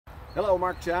Hello,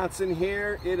 Mark Johnson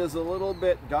here. It is a little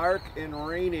bit dark and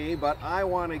rainy, but I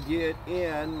want to get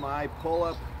in my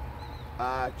pull-up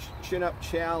chin-up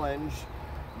challenge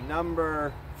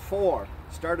number 4.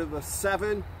 Started with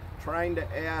 7, trying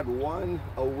to add 1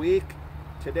 a week.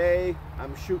 Today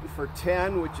I'm shooting for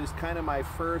 10, which is kind of my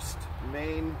first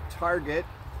main target.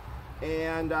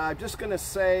 And I'm just going to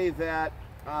say that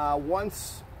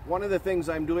one of the things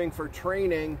I'm doing for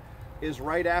training is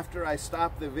right after I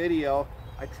stop the video,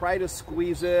 I try to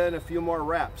squeeze in a few more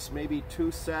reps, maybe 2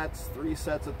 sets, 3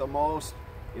 sets at the most,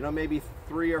 maybe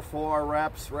 3 or 4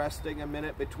 reps, resting a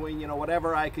minute between,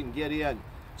 whatever I can get in.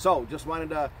 So just wanted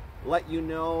to let you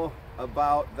know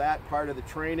about that part of the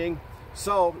training.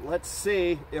 So let's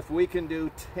see if we can do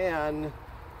 10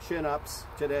 chin-ups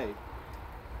today.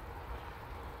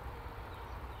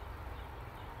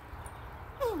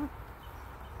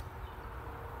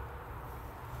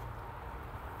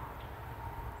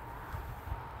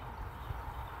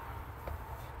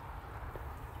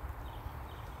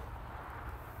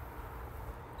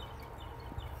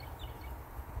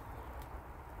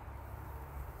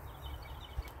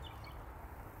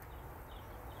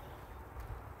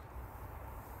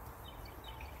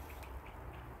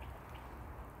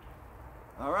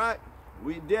 All right,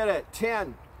 we did it,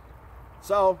 10.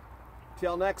 So,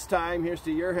 till next time, here's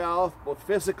to your health, both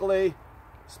physically,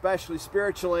 especially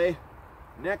spiritually.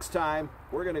 Next time,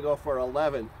 we're gonna go for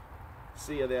 11.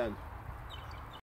 See you then.